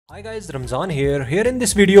Hi guys, Ramzan here. Here in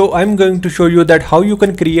this video, I'm going to show you that how you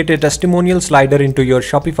can create a testimonial slider into your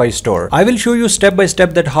Shopify store. I will show you step by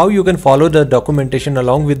step that how you can follow the documentation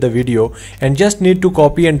along with the video and just need to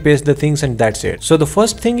copy and paste the things and that's it. So the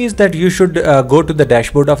first thing is that you should go to the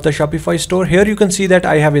dashboard of the Shopify store. Here you can see that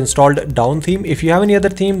I have installed Down theme. If you have any other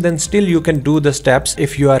theme, then still you can do the steps.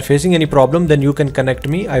 If you are facing any problem, then you can connect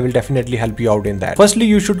me. I will definitely help you out in that. Firstly,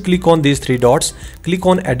 you should click on these three dots, click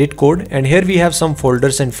on edit code, and here we have some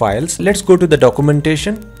folders and files. Let's go to the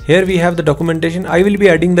documentation. Here we have the documentation. I will be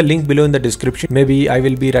adding the link below in the description. Maybe I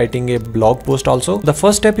will be writing a blog post also. The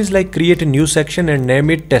first step is like create a new section and name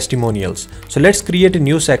it testimonials. So let's create a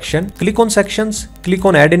new section. Click on sections, click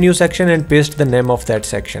on add a new section and paste the name of that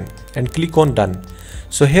section and click on done.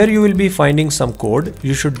 So here you will be finding some code.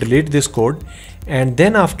 You should delete this code and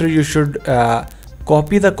then after you should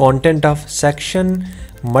copy the content of section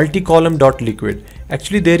multicolumn.liquid.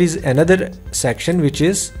 Actually there is another section which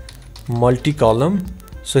is multicolumn.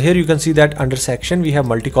 So here you can see that under section we have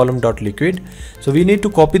multicolumn.liquid. So we need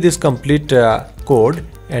to copy this complete code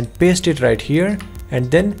and paste it right here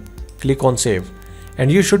and then click on save.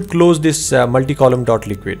 And you should close this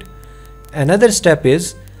multicolumn.liquid. Another step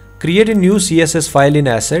is create a new CSS file in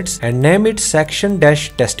assets and name it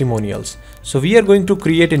section-testimonials. So we are going to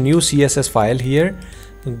create a new CSS file here.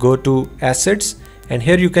 Go to assets and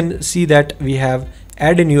here you can see that we have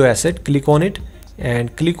add a new asset. Click on it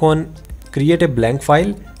and click on create a blank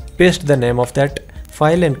file, paste the name of that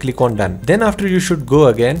file and click on done. Then after you should go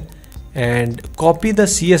again and copy the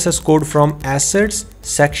CSS code from assets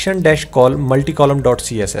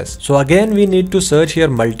section-multicolumn.css. So again we need to search here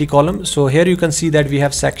multicolumn. So here you can see that we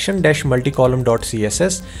have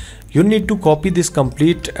section-multicolumn.css. You need to copy this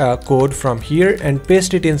complete code from here and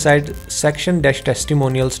paste it inside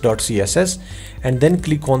section-testimonials.css and then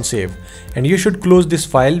click on save. And you should close this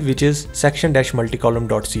file which is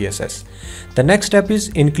section-multicolumn.css. The next step is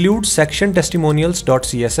include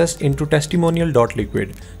section-testimonials.css into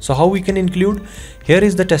testimonial.liquid. So how we can include? Here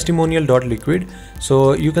is the testimonial.liquid.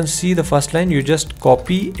 So you can see the first line, you just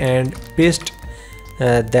copy and paste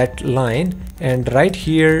that line and write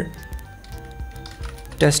here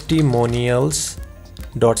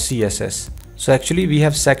testimonials.css. So actually we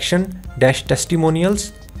have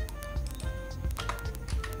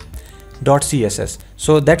section-testimonials.css.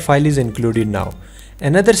 So that file is included now.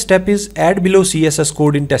 Another step is add below CSS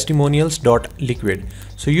code in testimonials.liquid.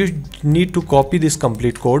 So you need to copy this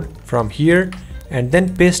complete code from here and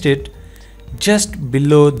then paste it just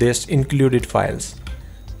below this included files.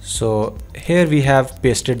 So here we have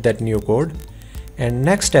pasted that new code. And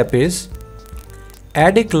next step is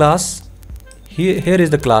add a class. Here is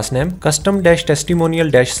the class name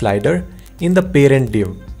custom-testimonial-slider in the parent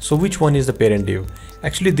div. So which one is the parent div?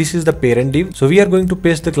 Actually this is the parent div. So we are going to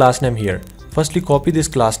paste the class name here. Firstly copy this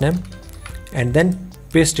class name and then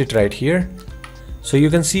paste it right here. So you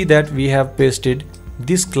can see that we have pasted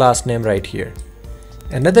this class name right here.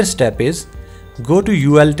 Another step is go to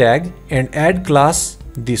UL tag and add class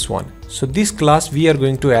this one. So this class we are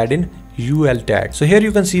going to add in UL tag. So here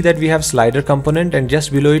you can see that we have slider component and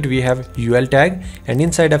just below it we have UL tag and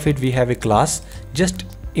inside of it we have a class. Just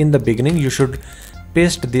in the beginning you should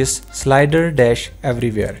paste this slider dash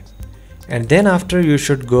everywhere. And then after you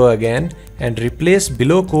should go again and replace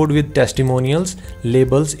below code with testimonials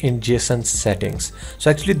labels in JSON settings. So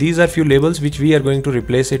actually these are few labels which we are going to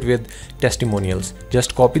replace it with testimonials.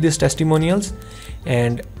 Just copy this testimonials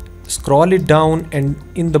and scroll it down and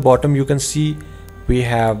in the bottom you can see we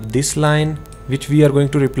have this line which we are going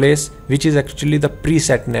to replace, which is actually the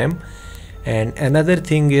preset name. And another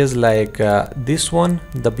thing is like this one,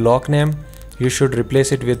 the block name, you should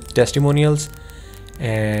replace it with testimonials.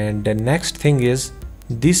 And the next thing is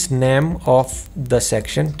this name of the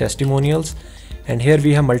section testimonials, and here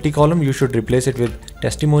we have multi-column, you should replace it with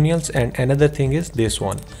testimonials. And another thing is this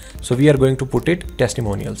one, so we are going to put it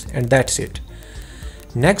testimonials and that's it.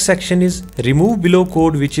 Next section is remove below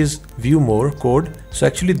code, which is view more code. So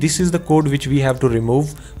actually this is the code which we have to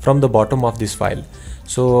remove from the bottom of this file.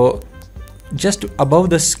 So just above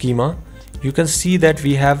the schema you can see that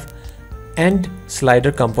we have end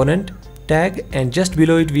slider component tag and just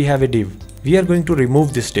below it we have a div. We are going to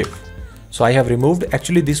remove this div. So I have removed,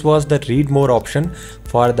 actually this was the read more option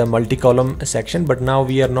for the multi-column section, but now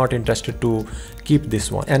we are not interested to keep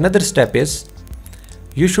this one. Another step is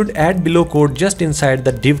you should add below code just inside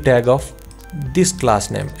the div tag of this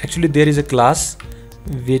class name. Actually there is a class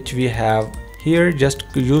which we have here. Just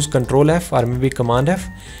use Ctrl F or maybe Command F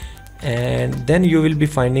and then you will be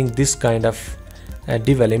finding this kind of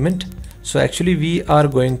div element. So actually we are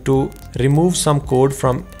going to remove some code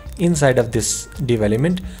from inside of this div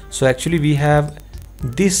element. So actually we have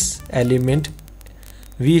this element,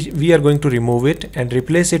 we are going to remove it and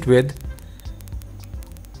replace it with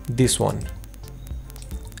this one.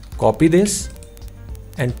 Copy this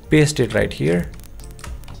and paste it right here.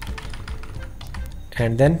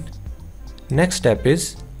 And then next step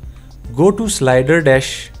is go to slider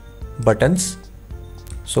dash buttons.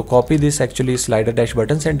 So copy this actually slider dash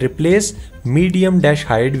buttons and replace medium dash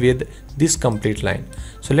hide with this complete line.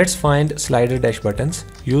 So let's find slider dash buttons,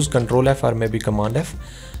 use Control F or maybe Command F.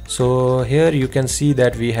 So here you can see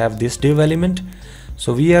that we have this div element.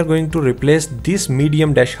 So we are going to replace this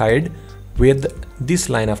medium dash hide with this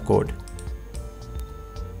line of code.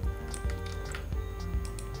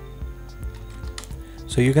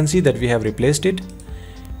 So you can see that we have replaced it.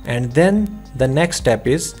 And then the next step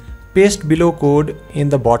is paste below code in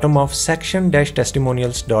the bottom of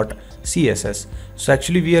section-testimonials.css. So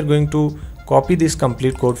actually we are going to copy this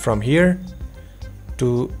complete code from here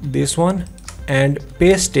to this one and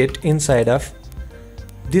paste it inside of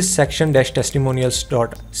this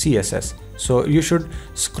section-testimonials.css. So you should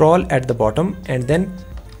scroll at the bottom and then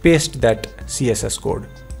paste that CSS code.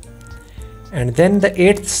 And then the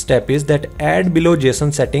 8th step is that add below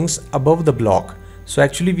JSON settings above the block. So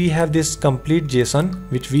actually we have this complete JSON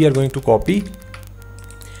which we are going to copy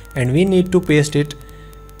and we need to paste it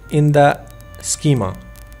in the schema.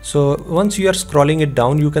 So once you are scrolling it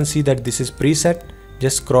down, you can see that this is preset.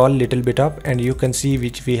 Just scroll little bit up and you can see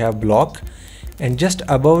which we have block, and just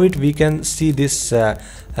above it we can see this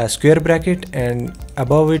square bracket, and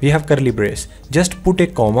above it we have curly brace. Just put a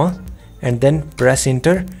comma and then press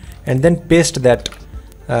enter and then paste that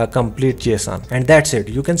complete JSON, and that's it.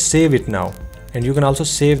 You can save it now, and you can also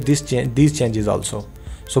save these changes also.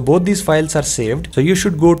 So both these files are saved. So you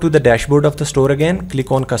should go to the dashboard of the store again,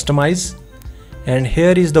 click on customize, and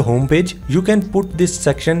here is the home page. You can put this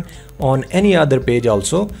section on any other page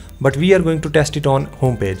also, but we are going to test it on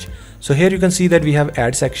home page. So here you can see that we have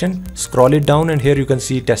add section. Scroll it down and here you can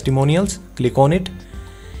see testimonials. Click on it,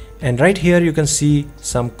 and right here you can see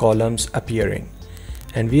some columns appearing,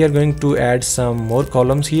 and we are going to add some more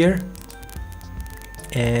columns here.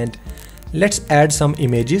 And let's add some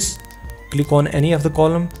images. Click on any of the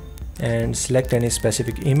column and select any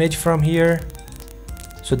specific image from here.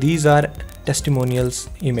 So these are testimonials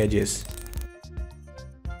images.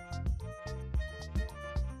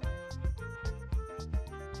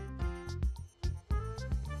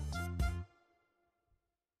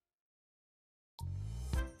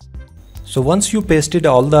 So once you pasted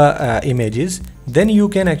all the images, then you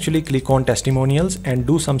can actually click on testimonials and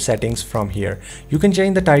do some settings from here. You can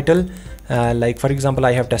change the title, like for example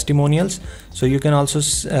I have testimonials, so you can also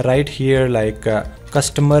write here like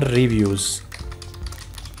customer reviews.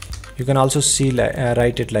 You can also see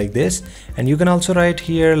write it like this, and you can also write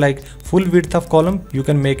here like full width of column. You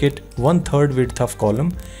can make it 1/3 width of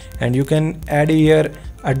column, and you can add here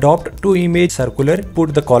adopt to image circular,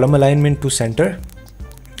 put the column alignment to center,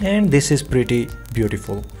 and this is pretty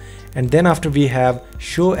beautiful. And then after we have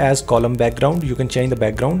show as column background, you can change the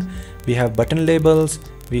background. We have button labels,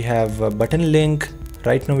 we have a button link.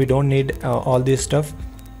 Right now we don't need all this stuff.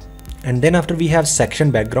 And then after we have section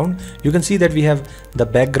background, you can see that we have the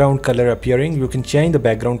background color appearing. You can change the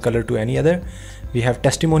background color to any other. We have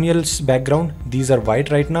testimonials background. These are white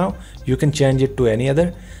right now. You can change it to any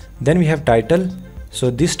other. Then we have title. So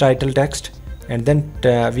this title text, and then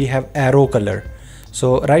we have arrow color.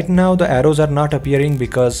 So right now the arrows are not appearing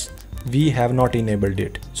because we have not enabled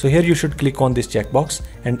it. So here you should click on this checkbox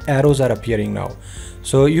and arrows are appearing now.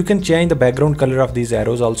 So you can change the background color of these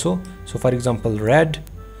arrows also. So for example red,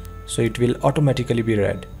 so it will automatically be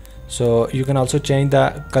red. So you can also change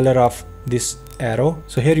the color of this arrow.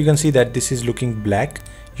 So here you can see that this is looking black.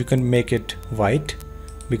 You can make it white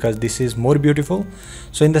because this is more beautiful.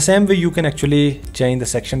 So in the same way you can actually change the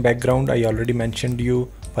section background. I already mentioned you,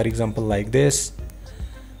 for example like this.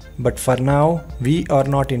 But for now we are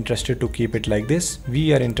not interested to keep it like this.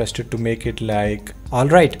 We are interested to make it like, all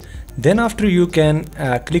right. Then after you can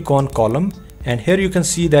click on column, and here you can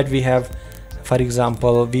see that we have, for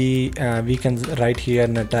example, we can write here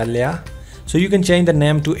Natalia. So you can change the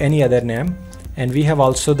name to any other name, and we have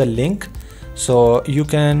also the link. So you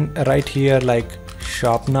can write here like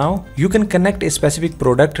shop now. You can connect a specific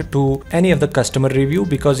product to any of the customer review,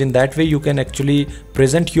 because in that way you can actually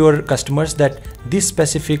present your customers that this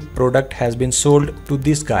specific product has been sold to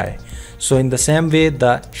this guy. So in the same way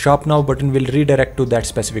the shop now button will redirect to that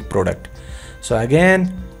specific product. So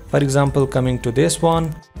again, for example, coming to this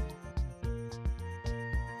one,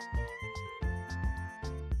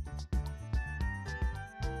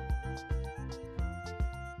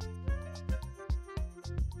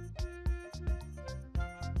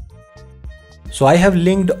 So I have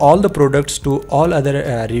linked all the products to all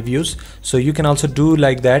other reviews, so you can also do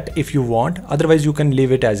like that if you want. Otherwise you can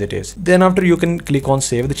leave it as it is. Then after, you can click on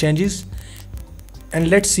save the changes, and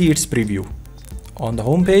let's see its preview. On the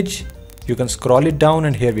home page, you can scroll it down,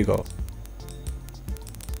 and here we go.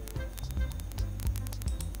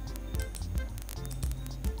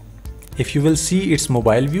 If you will see its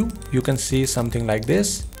mobile view, you can see something like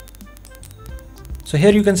this. So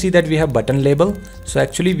here you can see that we have button label. So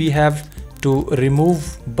actually we have to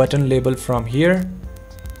remove button label from here.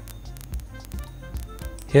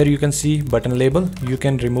 Here you can see button label. You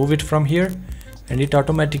can remove it from here, and it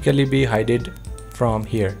automatically be hidden from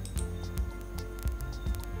here.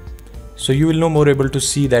 So you will no more able to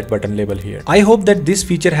see that button label here. I hope that this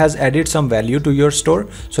feature has added some value to your store.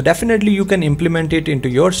 So definitely you can implement it into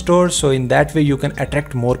your store. So in that way you can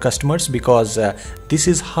attract more customers, because this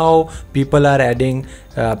is how people are adding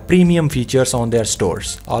premium features on their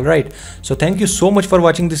stores. All right. So thank you so much for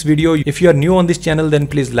watching this video. If you are new on this channel, then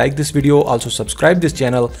please like this video. Also subscribe this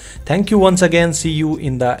channel. Thank you once again. See you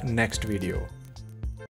in the next video.